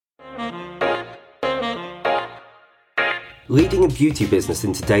Leading a beauty business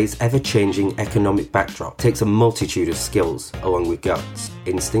in today's ever-changing economic backdrop takes a multitude of skills, along with guts,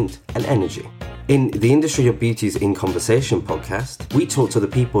 instinct, and energy. In the Industry of Beauty's In Conversation podcast, we talk to the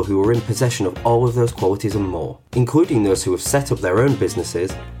people who are in possession of all of those qualities and more, including those who have set up their own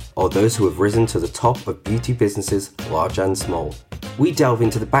businesses or those who have risen to the top of beauty businesses, large and small. We delve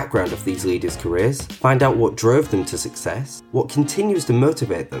into the background of these leaders' careers, find out what drove them to success, what continues to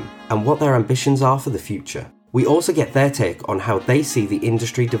motivate them, and what their ambitions are for the future. We also get their take on how they see the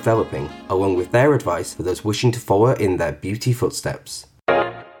industry developing, along with their advice for those wishing to follow in their beauty footsteps.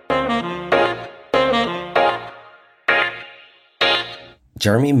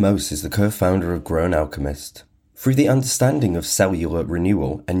 Jeremy Mose is the co-founder of Grown Alchemist. Through the understanding of cellular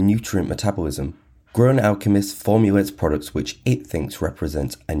renewal and nutrient metabolism, Grown Alchemist formulates products which it thinks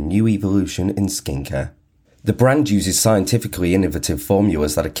represent a new evolution in skincare. The brand uses scientifically innovative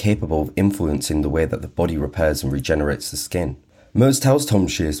formulas that are capable of influencing the way that the body repairs and regenerates the skin. Mose tells Tom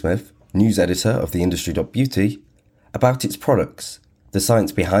Shearsmith, news editor of the Industry.Beauty, about its products, the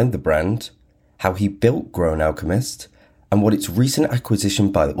science behind the brand, how he built Grown Alchemist, and what its recent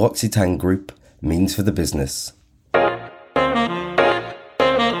acquisition by the L'Occitane Group means for the business.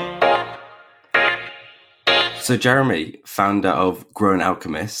 So Jeremy, founder of Grown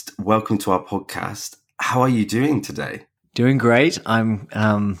Alchemist, welcome to our podcast. How are you doing today? Doing great.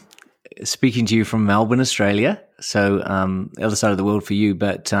 I'm speaking to you from Melbourne, Australia. So the other side of the world for you,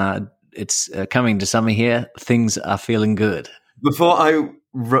 but it's coming to summer here. Things are feeling good. Before I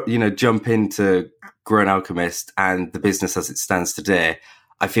jump into Grown Alchemist and the business as it stands today,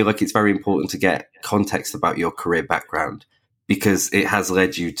 I feel like it's very important to get context about your career background because it has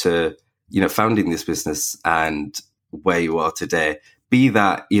led you to, founding this business and where you are today. Be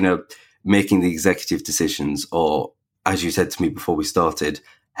that, making the executive decisions or, as you said to me before we started,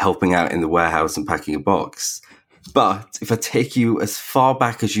 helping out in the warehouse and packing a box. But if I take you as far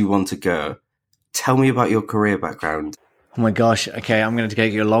back as you want to go, tell me about your career background. Oh my gosh. Okay. I'm going to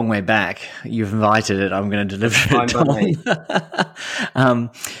take you a long way back. You've invited it. I'm going to deliver it.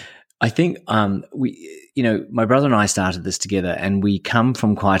 I think my brother and I started this together and we come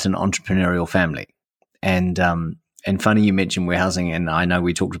from quite an entrepreneurial family. And funny you mentioned warehousing, and I know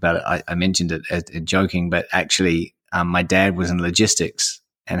we talked about it. I mentioned it as joking, but actually my dad was in logistics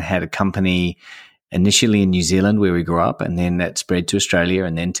and had a company initially in New Zealand where we grew up, and then that spread to Australia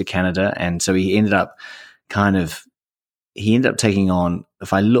and then to Canada. And so he ended up taking on,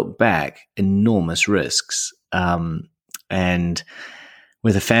 if I look back, enormous risks. And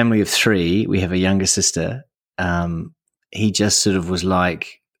with a family of three, we have a younger sister. He just sort of was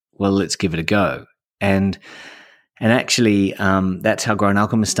like, well, let's give it a go. And actually, that's how Grown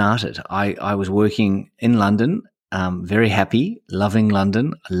Alchemist started. I was working in London, very happy, loving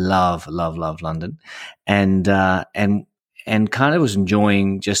London. I love London, and kind of was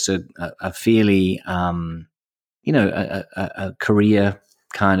enjoying just a fairly, a career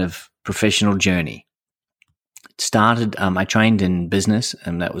kind of professional journey. Started, I trained in business,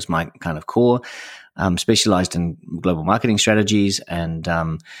 and that was my kind of core. Specialized in global marketing strategies, and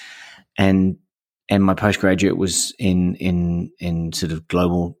my postgraduate was in sort of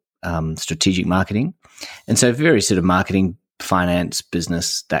global strategic marketing. And so very sort of marketing, finance,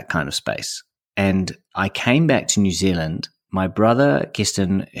 business, that kind of space. And I came back to New Zealand. My brother,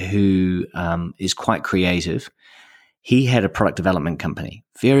 Keston, who is quite creative, he had a product development company,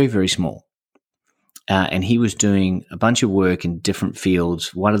 very, very small. And he was doing a bunch of work in different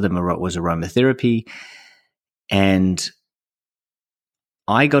fields. One of them was aromatherapy. And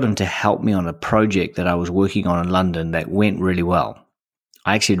I got him to help me on a project that I was working on in London that went really well.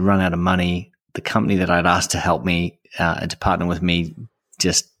 I actually had run out of money. The company that I'd asked to help me, to partner with me,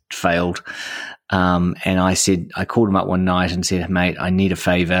 just failed. And I called him up one night and said, mate, I need a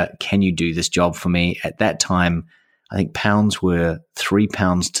favor. Can you do this job for me? At that time, I think pounds were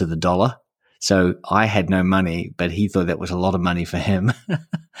 £3 to the dollar. So I had no money, but he thought that was a lot of money for him.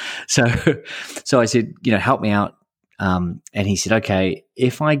 So I said, help me out. And he said, okay,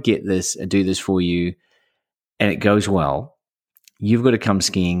 if I get this, do this for you, and it goes well, you've got to come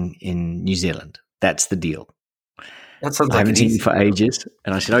skiing in New Zealand. That's the deal. That sounds I haven't seen you for ages.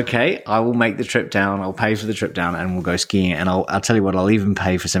 And I said, okay, I will make the trip down. I'll pay for the trip down and we'll go skiing. And I'll tell you what, I'll even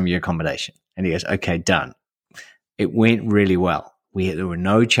pay for some of your accommodation. And he goes, okay, done. It went really well. There were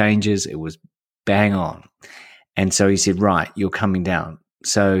no changes. It was bang on. And so he said, right, you're coming down.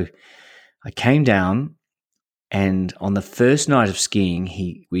 So I came down. And on the first night of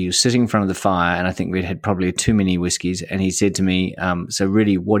skiing, we were sitting in front of the fire, and I think we'd had probably too many whiskeys. And he said to me, so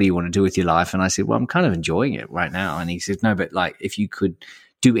really, what do you want to do with your life? And I said, well, I'm kind of enjoying it right now. And he said, no, but like if you could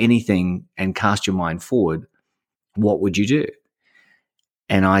do anything and cast your mind forward, What would you do?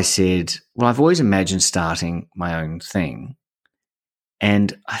 And I said, well, I've always imagined starting my own thing.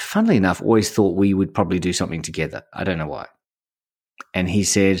 And I, funnily enough, always thought we would probably do something together. I don't know why. And he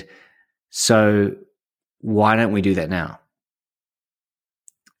said, so why don't we do that now?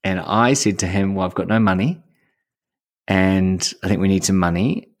 And I said to him, well, I've got no money, and I think we need some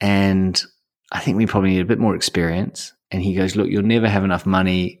money, and I think we probably need a bit more experience. And he goes, look, you'll never have enough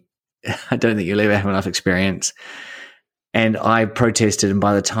money. I don't think you'll ever have enough experience. And I protested, and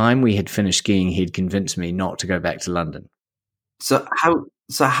by the time we had finished skiing, he'd convinced me not to go back to London. So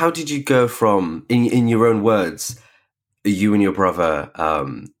how did you go from, in your own words, you and your brother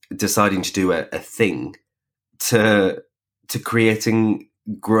deciding to do a thing to creating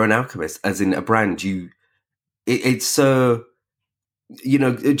Grown Alchemist as in a brand? It's so,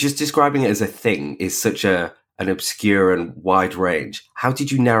 just describing it as a thing is such an obscure and wide range. How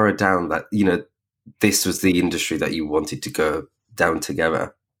did you narrow down that, this was the industry that you wanted to go down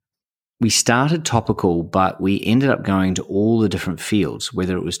together? We started topical, but we ended up going to all the different fields,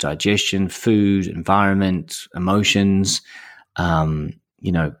 whether it was digestion, food, environment, emotions,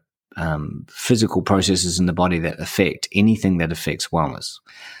 physical processes in the body that affect anything that affects wellness.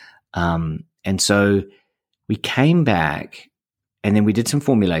 And so we came back, and then we did some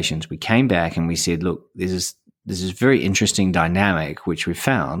formulations. We came back and we said, look, there's this very interesting dynamic which we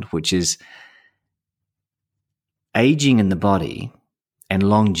found, which is aging in the body and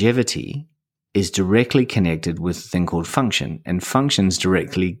longevity is directly connected with a thing called function, and function's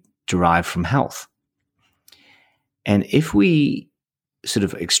directly derived from health. And if we sort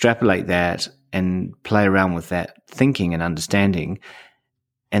of extrapolate that and play around with that thinking and understanding,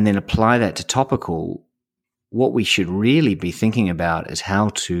 and then apply that to topical, what we should really be thinking about is how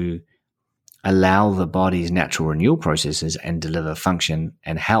to allow the body's natural renewal processes and deliver function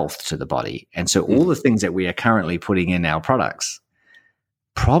and health to the body. And so all the things that we are currently putting in our products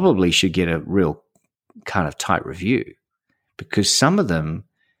probably should get a real kind of tight review, because some of them,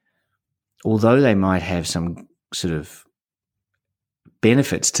 although they might have some sort of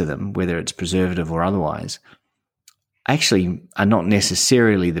benefits to them, whether it's preservative or otherwise, actually are not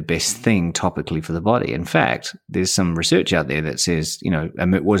necessarily the best thing topically for the body. In fact, there's some research out there that says,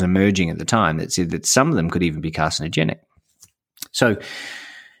 it was emerging at the time that said that some of them could even be carcinogenic. So,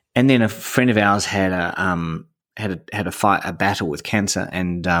 and then a friend of ours had a battle with cancer,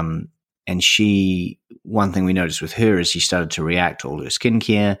 and she, one thing we noticed with her is she started to react to all her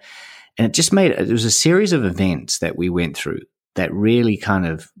skincare, and it was a series of events that we went through that really kind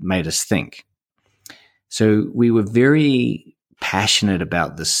of made us think. So we were very passionate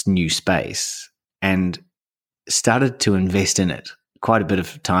about this new space and started to invest in it, quite a bit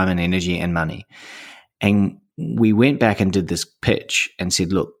of time and energy and money. And we went back and did this pitch and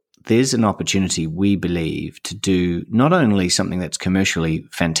said, look, there's an opportunity, we believe, to do not only something that's commercially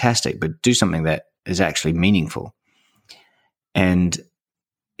fantastic, but do something that is actually meaningful. And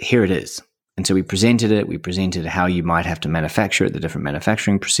here it is. And so we presented how you might have to manufacture it, the different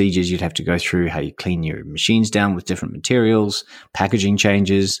manufacturing procedures you'd have to go through, how you clean your machines down with different materials, packaging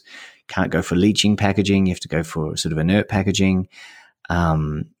changes, can't go for leaching packaging, you have to go for sort of inert packaging.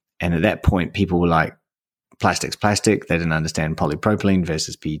 And at that point, people were like, plastic's plastic. They didn't understand polypropylene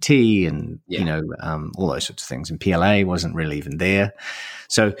versus PET and, all those sorts of things. And PLA wasn't really even there.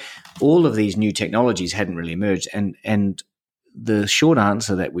 So all of these new technologies hadn't really emerged. And the short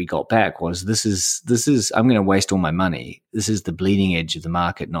answer that we got back was, this is, I'm going to waste all my money. This is the bleeding edge of the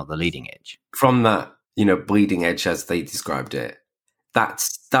market, not the leading edge. From that, bleeding edge, as they described it,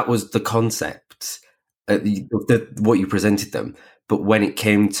 that was the concept, what you presented them. But when it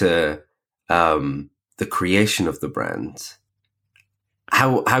came to the creation of the brand,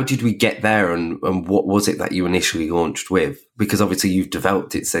 how did we get there, and what was it that you initially launched with? Because obviously you've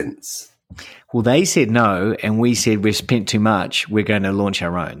developed it since. Well, they said no, and we said we've spent too much, we're going to launch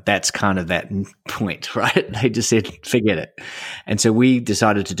our own. That's kind of that point, right? They just said, forget it. And so we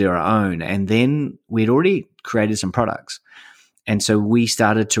decided to do our own, and then we'd already created some products. And so we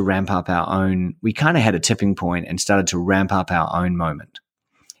started to ramp up our own. We kind of had a tipping point and started to ramp up our own moment.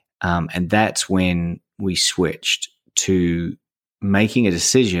 And that's when we switched to making a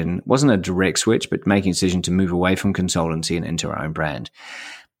decision. It wasn't a direct switch, but making a decision to move away from consultancy and into our own brand.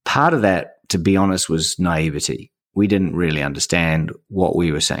 Part of that, to be honest, was naivety. We didn't really understand what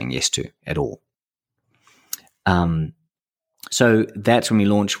we were saying yes to at all. So that's when we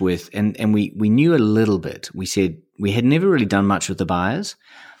launched with, and we knew a little bit. We said we had never really done much with the buyers.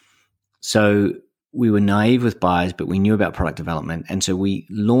 So we were naive with buyers, but we knew about product development. And so we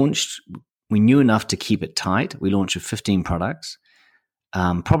knew enough to keep it tight. We launched with 15 products.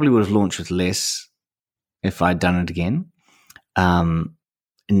 Probably would have launched with less if I'd done it again. And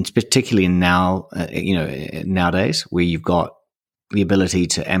particularly nowadays where you've got the ability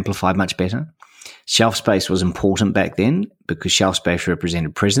to amplify much better. Shelf space was important back then because shelf space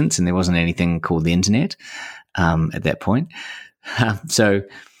represented presence, and there wasn't anything called the internet at that point. So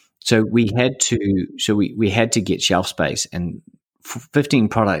we had to get shelf space, and 15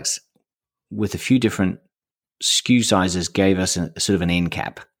 products with a few different SKU sizes gave us a sort of an end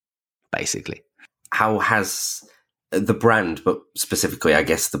cap, basically. How has the brand, but specifically, I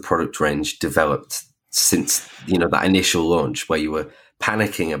guess, the product range developed since, that initial launch where you were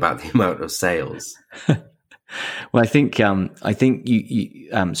panicking about the amount of sales? Well, I think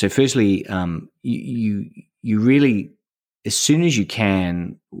you so firstly, you really, as soon as you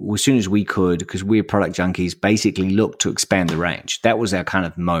can, or as soon as we could, because we're product junkies, basically look to expand the range. That was our kind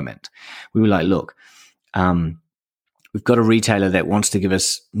of moment. We were like, look, we've got a retailer that wants to give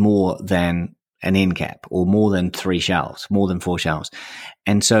us more than an end cap, or more than 3 shelves, more than 4 shelves.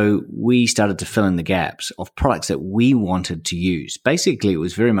 And so we started to fill in the gaps of products that we wanted to use. Basically, it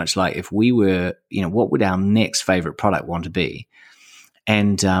was very much like if we were, what would our next favorite product want to be?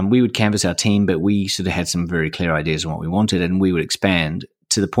 And we would canvas our team, but we sort of had some very clear ideas on what we wanted, and we would expand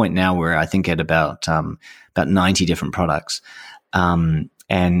to the point now where I think at about 90 different products, and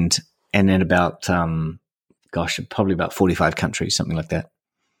then about probably about 45 countries, something like that.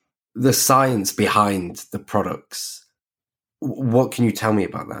 The science behind the products, what can you tell me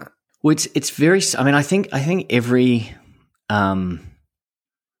about that? Well, it's very. I mean, I think every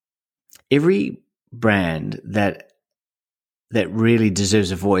brand that really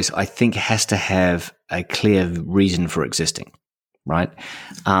deserves a voice, I think, has to have a clear reason for existing, right?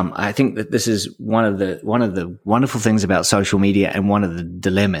 I think that this is one of the wonderful things about social media, and one of the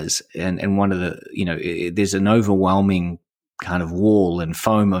dilemmas, and one of the there's an overwhelming kind of wall and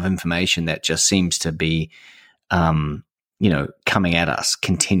foam of information that just seems to be coming at us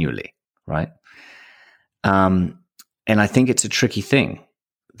continually, right? And I think it's a tricky thing,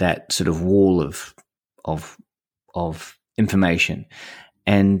 that sort of wall of information.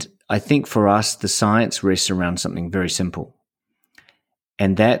 And I think for us, the science rests around something very simple.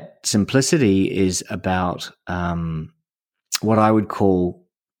 And that simplicity is about what I would call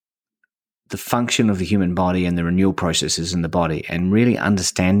the function of the human body and the renewal processes in the body, and really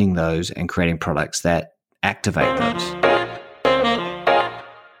understanding those and creating products that activate those.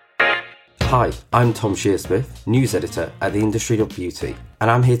 Hi, I'm Tom Shearsmith, news editor at theindustry.beauty, and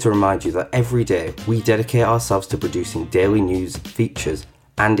I'm here to remind you that every day we dedicate ourselves to producing daily news, features,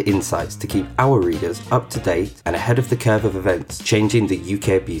 and insights to keep our readers up to date and ahead of the curve of events changing the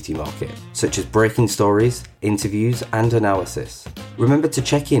UK beauty market, such as breaking stories, interviews, and analysis. Remember to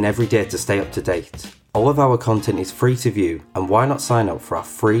check in every day to stay up to date. All of our content is free to view, and why not sign up for our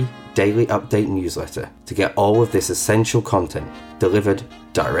free daily update newsletter to get all of this essential content delivered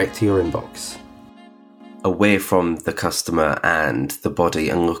direct to your inbox. Away from the customer and the body,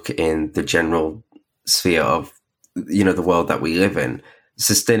 and look in the general sphere of, the world that we live in.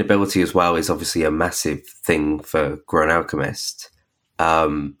 Sustainability as well is obviously a massive thing for Grown Alchemist.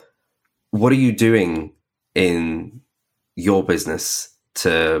 What are you doing in your business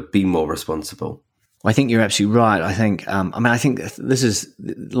to be more responsible? I think you're absolutely right. I think, I think this is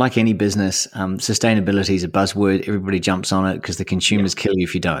like any business. Sustainability is a buzzword. Everybody jumps on it because the consumers kill you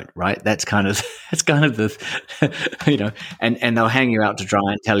if you don't. Right? That's kind of the, and they'll hang you out to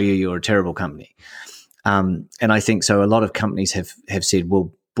dry and tell you you're a terrible company. And I think so. A lot of companies have said,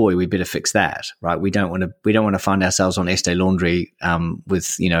 well, boy, we better fix that. Right? We don't want to find ourselves on Estee Laundry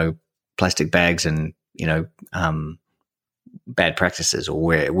with plastic bags and bad practices, or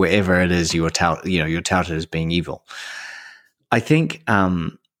wherever it is you're touted as being evil. I think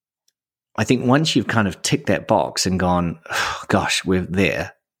once you've kind of ticked that box and gone, oh, gosh, we're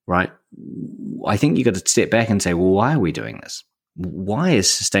there, right? I think you got to step back and say, well, why are we doing this? Why is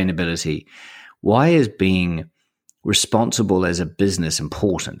sustainability? Why is being responsible as a business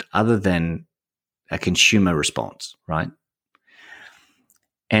important, other than a consumer response, right?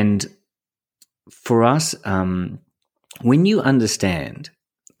 And for us, when you understand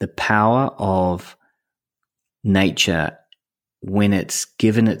the power of nature when it's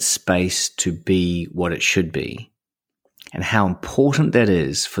given its space to be what it should be, and how important that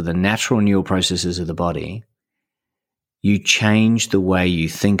is for the natural renewal processes of the body, you change the way you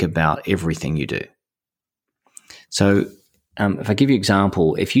think about everything you do. So if I give you an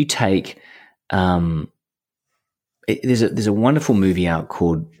example, if you take there's a wonderful movie out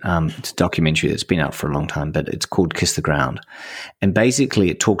called it's a documentary that's been out for a long time, but it's called Kiss the Ground, and basically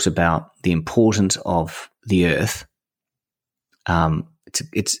it talks about the importance of the earth.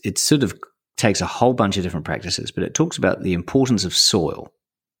 It's sort of takes a whole bunch of different practices, but it talks about the importance of soil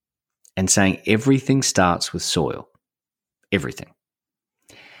and saying everything starts with soil. Everything.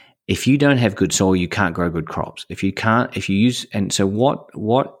 If you don't have good soil, you can't grow good crops. If you can't grow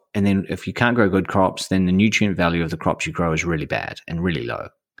good crops, then the nutrient value of the crops you grow is really bad and really low.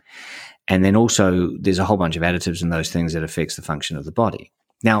 And then also there's a whole bunch of additives and those things that affects the function of the body.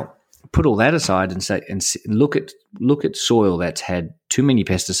 Now, put all that aside and look at soil that's had too many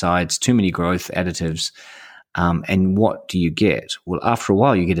pesticides, too many growth additives, and what do you get? Well, after a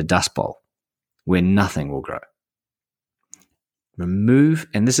while, you get a dust bowl where nothing will grow. Remove,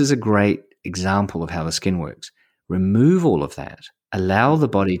 and this is a great example of how the skin works. Remove all of that. Allow the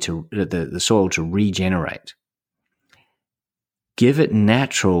body the soil to regenerate. Give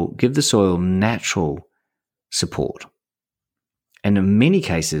the soil natural support. And in many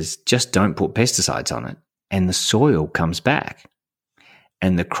cases, just don't put pesticides on it, and the soil comes back.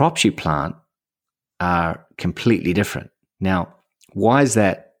 And the crops you plant are completely different. Now, why is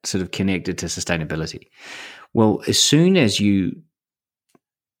that sort of connected to sustainability? Well, as soon as you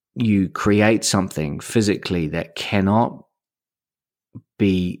create something physically that cannot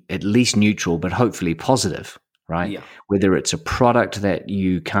be at least neutral, but hopefully positive, right? Yeah. Whether it's a product that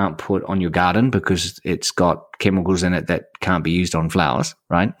you can't put on your garden because it's got chemicals in it that can't be used on flowers,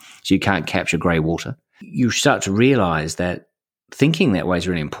 right? So you can't capture grey water. You start to realize that thinking that way is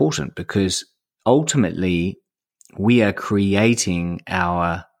really important, because ultimately we are creating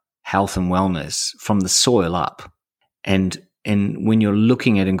our health and wellness from the soil up. And when you're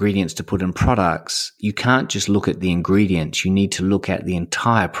looking at ingredients to put in products, you can't just look at the ingredients. You need to look at the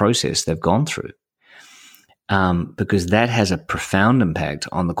entire process they've gone through, because that has a profound impact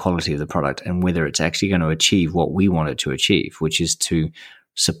on the quality of the product and whether it's actually going to achieve what we want it to achieve, which is to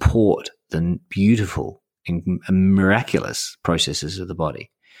support the beautiful and miraculous processes of the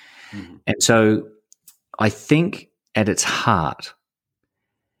body. Mm-hmm. And so I think at its heart,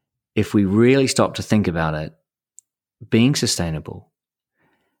 if we really stop to think about it, being sustainable,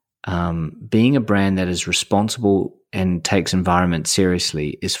 being a brand that is responsible and takes environment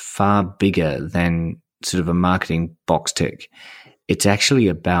seriously is far bigger than sort of a marketing box tick. It's actually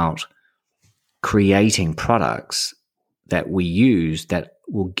about creating products that we use that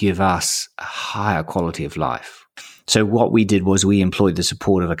will give us a higher quality of life. So what we did was we employed the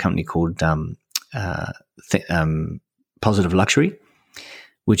support of a company called Positive Luxury,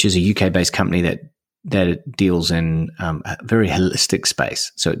 which is a UK-based company that deals in a very holistic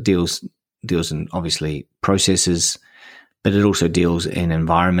space. So it deals in obviously processes, but it also deals in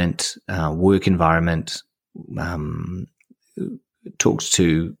environment, work environment, talks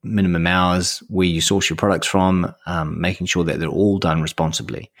to minimum hours, where you source your products from, making sure that they're all done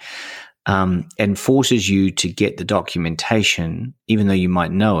responsibly, and forces you to get the documentation, even though you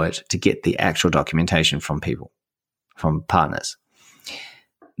might know it, to get the actual documentation from people, from partners.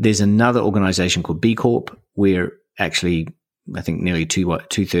 There's another organization called B Corp. We're actually, I think, nearly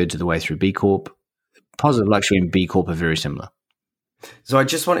two-thirds of the way through B Corp. Positive Luxury and B Corp are very similar. So I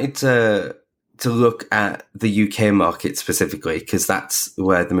just wanted to look at the UK market specifically, because that's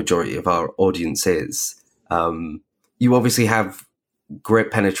where the majority of our audience is. You obviously have great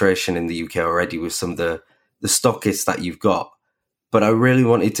penetration in the UK already with some of the stockists that you've got, but I really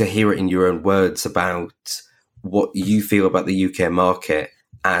wanted to hear it in your own words about what you feel about the UK market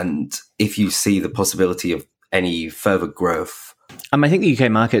and if you see the possibility of any further growth. I think the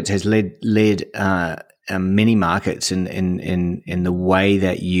UK market has led many markets in the way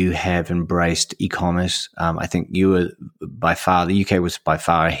that you have embraced e-commerce. I think the UK was by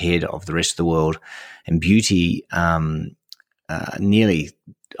far ahead of the rest of the world, and beauty, nearly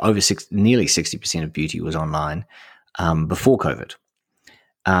 60% of beauty was online before COVID.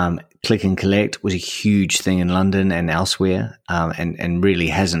 Click and collect was a huge thing in London and elsewhere, and really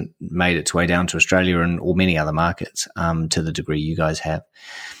hasn't made its way down to Australia or many other markets to the degree you guys have.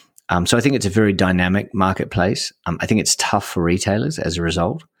 So I think it's a very dynamic marketplace. I think it's tough for retailers as a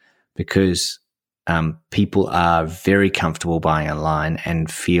result, because people are very comfortable buying online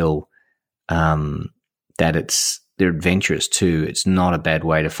and feel that they're adventurous too. It's not a bad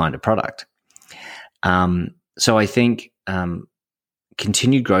way to find a product. So I think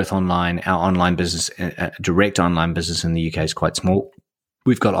continued growth online, our online business, direct online business in the UK is quite small.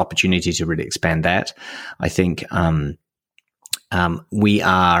 We've got opportunity to really expand that. I think we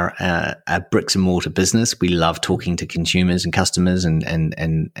are a bricks and mortar business. We love talking to consumers and customers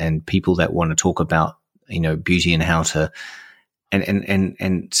and people that want to talk about, beauty and how to,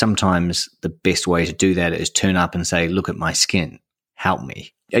 and sometimes the best way to do that is turn up and say, look at my skin, help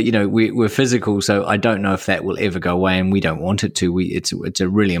me. we're physical, so I don't know if that will ever go away, and we don't want it to. It's a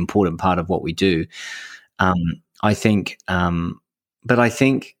really important part of what we do. I think, but I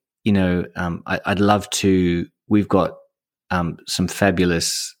think, I'd love to. We've got some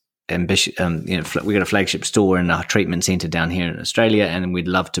fabulous ambition. We've got a flagship store and a treatment centre down here in Australia, and we'd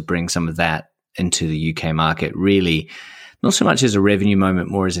love to bring some of that into the UK market. Really, not so much as a revenue moment,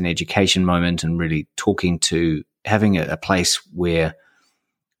 more as an education moment, and really having a place where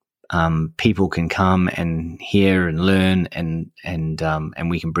people can come and hear and learn, and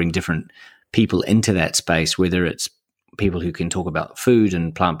we can bring different people into that space, whether it's people who can talk about food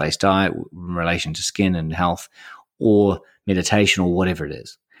and plant-based diet in relation to skin and health, or meditation, or whatever it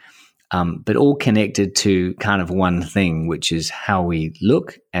is. But all connected to kind of one thing, which is how we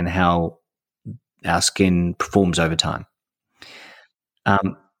look and how our skin performs over time.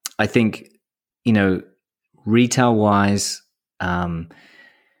 I think, retail-wise,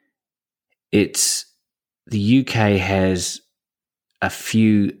 it's the UK has a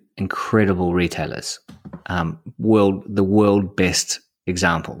few incredible retailers, the world best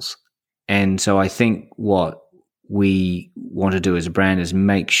examples. And so I think what we want to do as a brand is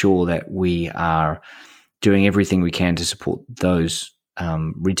make sure that we are doing everything we can to support those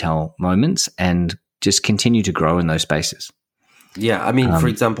retail moments and just continue to grow in those spaces. Yeah, I mean, for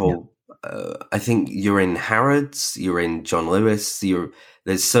example, I think you're in Harrods, you're in John Lewis,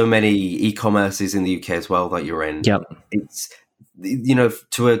 there's so many e-commerces in the UK as well that you're in. Yep. It's,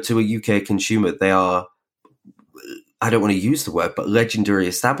 to a UK consumer, they are, I don't want to use the word, but legendary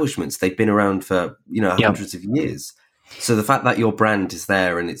establishments. They've been around for, hundreds of years. So the fact that your brand is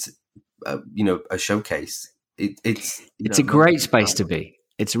there and it's, a showcase, it's a great space to be.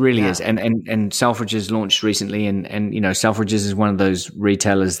 It really is. And Selfridges launched recently, and Selfridges is one of those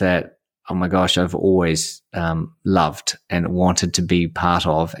retailers that, oh my gosh, I've always loved and wanted to be part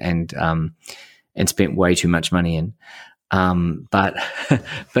of, and spent way too much money in. But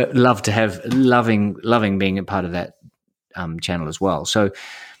loving being a part of that channel as well. So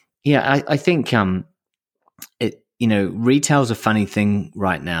yeah, I think retail's a funny thing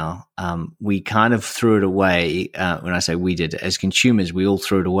right now. We kind of threw it away. When I say we did, as consumers, we all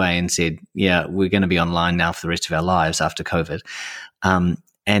threw it away and said, yeah, we're going to be online now for the rest of our lives after COVID. And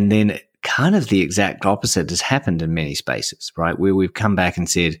then kind of the exact opposite has happened in many spaces, right? Where we've come back and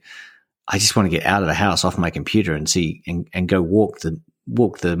said, I just want to get out of the house, off my computer, and see and go walk the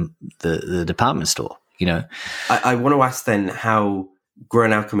department store. I want to ask then how Grow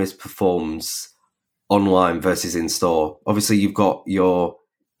an Alchemist performs online versus in store. Obviously, you've got your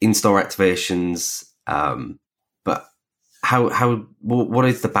in-store activations, but what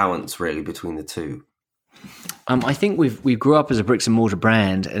is the balance really between the two? I think we grew up as a bricks and mortar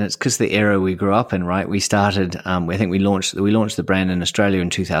brand, and it's because the era we grew up in, right? We started. I think we launched the brand in Australia in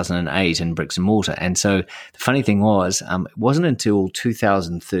 2008 in bricks and mortar, and so the funny thing was, it wasn't until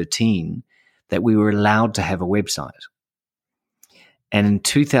 2013 that we were allowed to have a website, and in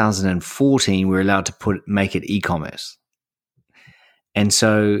 2014 we were allowed to make it e-commerce, and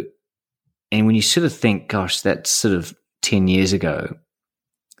when you sort of think, gosh, that's sort of 10 years ago,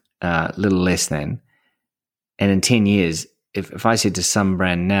 a little less than. And in 10 years, if I said to some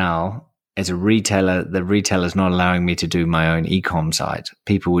brand now, as a retailer, the retailer's not allowing me to do my own e-com site,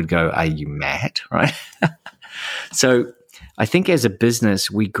 people would go, are you mad? Right? So I think as a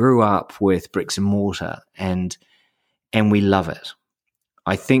business, we grew up with bricks and mortar, and we love it.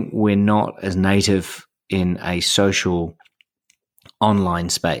 I think we're not as native in a social online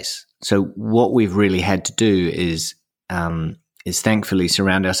space. So what we've really had to do is thankfully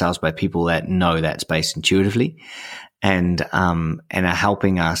surround ourselves by people that know that space intuitively, and are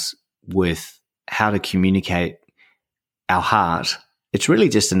helping us with how to communicate our heart. It's really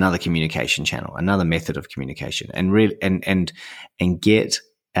just another communication channel, another method of communication, and really and get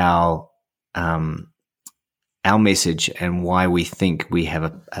our message and why we think we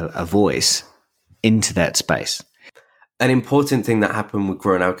have a voice into that space. An important thing that happened with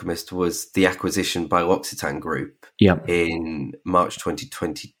Grow an Alchemist was the acquisition by L'Occitane Group in March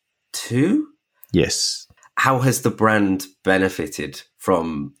 2022. Yes. How has the brand benefited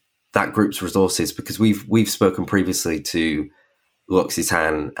from that group's resources? Because we've spoken previously to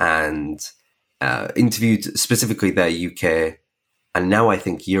L'Occitane and interviewed specifically their UK and now I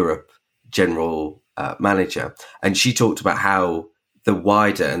think Europe general manager. And she talked about how the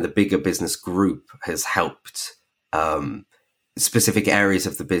wider and the bigger business group has helped specific areas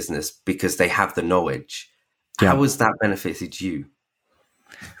of the business because they have the knowledge. Yeah. How has that benefited you?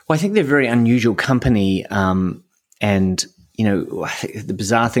 Well, I think they're a very unusual company. And, the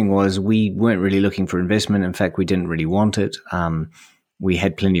bizarre thing was we weren't really looking for investment. In fact, we didn't really want it. we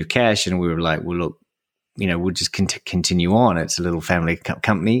had plenty of cash, and we were like, well, look, we'll just continue on. It's a little family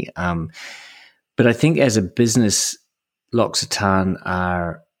company. But I think as a business, L'Occitane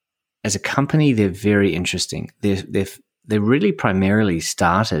are, as a company, they're very interesting. They're really primarily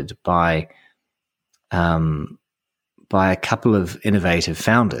started by a couple of innovative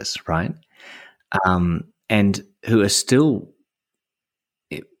founders, right? And who are still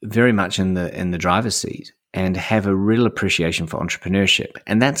very much in the driver's seat and have a real appreciation for entrepreneurship.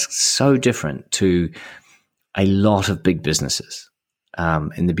 And that's so different to a lot of big businesses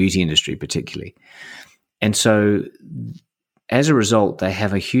in the beauty industry particularly. And so as a result, they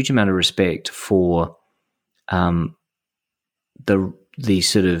have a huge amount of respect for the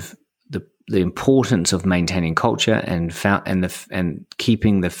importance of maintaining culture and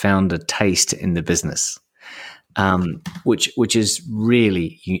keeping the founder taste in the business, which is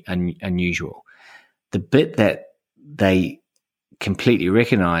really unusual. The bit that they completely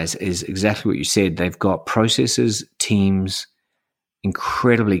recognize is exactly what you said. They've got processes, teams,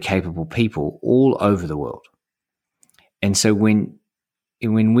 incredibly capable people all over the world. And so when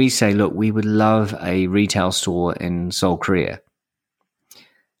we say, look, we would love a retail store in Seoul, Korea,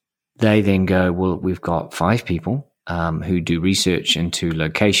 they then go, well, we've got 5 people who do research into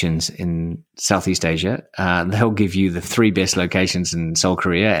locations in Southeast Asia. They'll give you the 3 best locations in Seoul,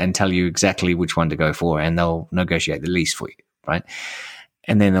 Korea, and tell you exactly which one to go for, and they'll negotiate the lease for you, right?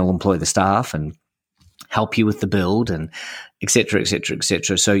 And then they'll employ the staff and help you with the build, and et cetera, et cetera, et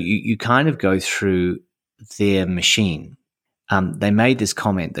cetera. So you kind of go through their machine. They made this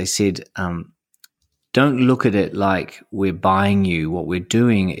comment. They said, don't look at it like we're buying you. What we're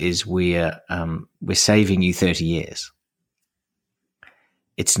doing is we're saving you 30 years.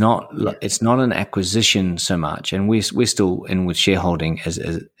 It's not an acquisition so much, and we're still in with shareholding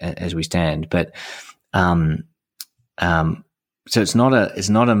as we stand. But so it's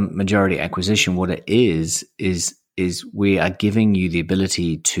not a majority acquisition. What it is we are giving you the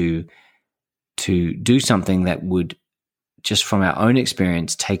ability to do something that would, just from our own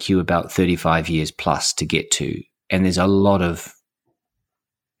experience, take you about 35 years plus to get to. And there's a lot of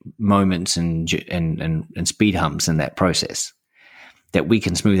moments and speed humps in that process that we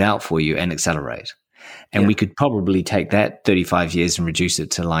can smooth out for you and accelerate. And we could probably take that 35 years and reduce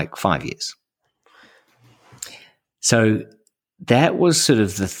it to like 5 years. So that was sort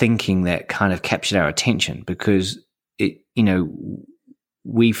of the thinking that kind of captured our attention, because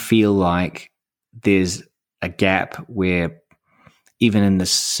we feel like there's a gap where even in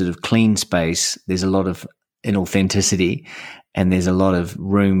this sort of clean space, there's a lot of inauthenticity, and there's a lot of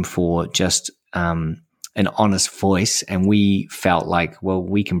room for just an honest voice. And we felt like, well,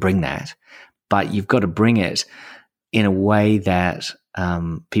 we can bring that, but you've got to bring it in a way that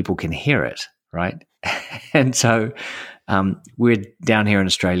people can hear it, right? And so we're down here in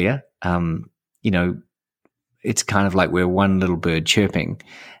Australia. It's kind of like we're one little bird chirping,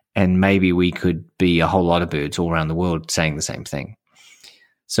 and maybe we could be a whole lot of birds all around the world saying the same thing.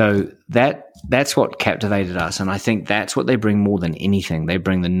 So that's what captivated us, and I think that's what they bring more than anything. They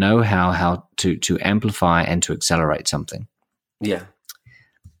bring the know-how how to amplify and to accelerate something. Yeah.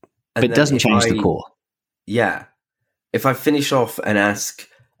 But it doesn't change the core. Yeah. If I finish off and ask,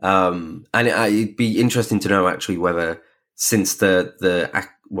 and it'd be interesting to know actually whether since I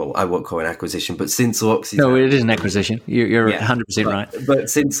won't call it an acquisition, but since L'Occitane... No, it is an acquisition. You're 100% right. But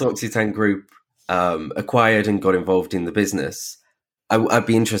since L'Occitane Group acquired and got involved in the business, I'd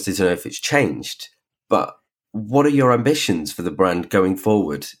be interested to know if it's changed. But what are your ambitions for the brand going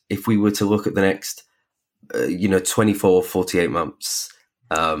forward? If we were to look at the next, 24, 48 months,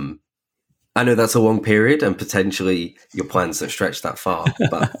 I know that's a long period and potentially your plans don't stretch that far,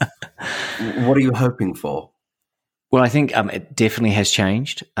 but what are you hoping for? Well, I think it definitely has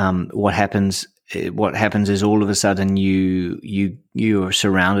changed. What happens is all of a sudden you are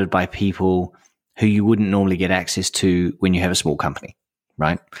surrounded by people who you wouldn't normally get access to when you have a small company,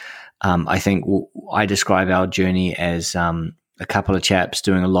 right? I think I describe our journey as a couple of chaps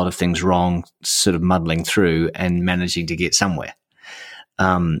doing a lot of things wrong, sort of muddling through and managing to get somewhere.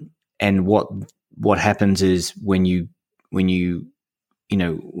 And what happens is when you're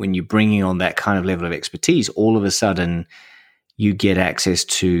bringing on that kind of level of expertise, all of a sudden you get access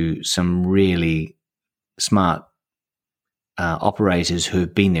to some really smart operators who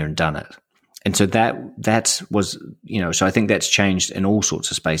have been there and done it. And so so I think that's changed in all sorts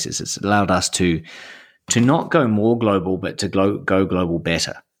of spaces. It's allowed us to not go more global, but to go global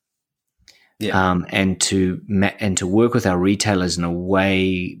better. Yeah. And to work with our retailers in a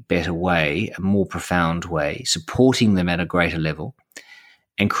way better way, a more profound way, supporting them at a greater level,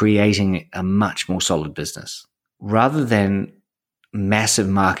 and creating a much more solid business, rather than massive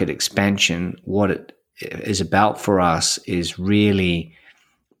market expansion, what it is about for us is really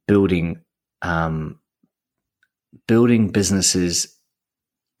building businesses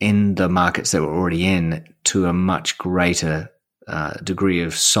in the markets that we're already in to a much greater degree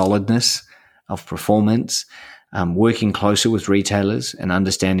of solidness, of performance, working closer with retailers and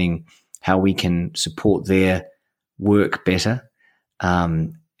understanding how we can support their work better,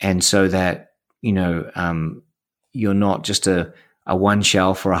 and so that you're not just a one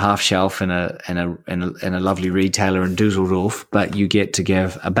shelf or a half shelf in a lovely retailer in Dusseldorf, but you get to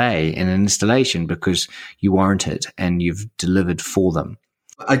give a bay in an installation because you warrant it and you've delivered for them.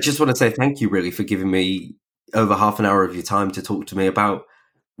 I just want to say thank you really for giving me over half an hour of your time to talk to me about,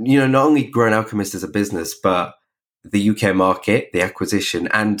 not only Growing Alchemist as a business, but the UK market, the acquisition,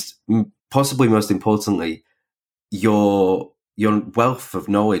 and possibly most importantly, your wealth of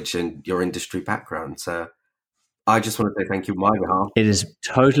knowledge and your industry background. So I just want to say thank you on my behalf. It has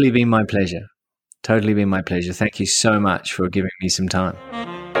totally been my pleasure. Totally been my pleasure. Thank you so much for giving me some time.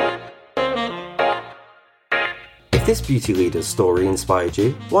 If this beauty leader's story inspired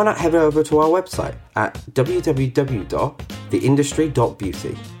you, why not head over to our website at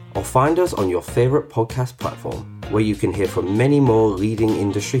www.theindustry.beauty or find us on your favourite podcast platform where you can hear from many more leading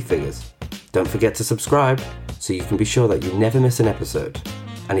industry figures. Don't forget to subscribe so you can be sure that you never miss an episode.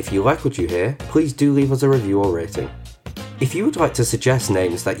 And if you like what you hear, please do leave us a review or rating. If you would like to suggest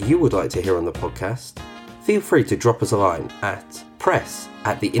names that you would like to hear on the podcast, feel free to drop us a line at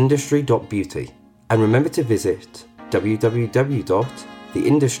press@theindustry.beauty. And remember to visit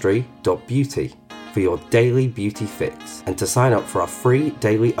www.theindustry.beauty for your daily beauty fix and to sign up for our free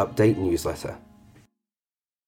daily update newsletter.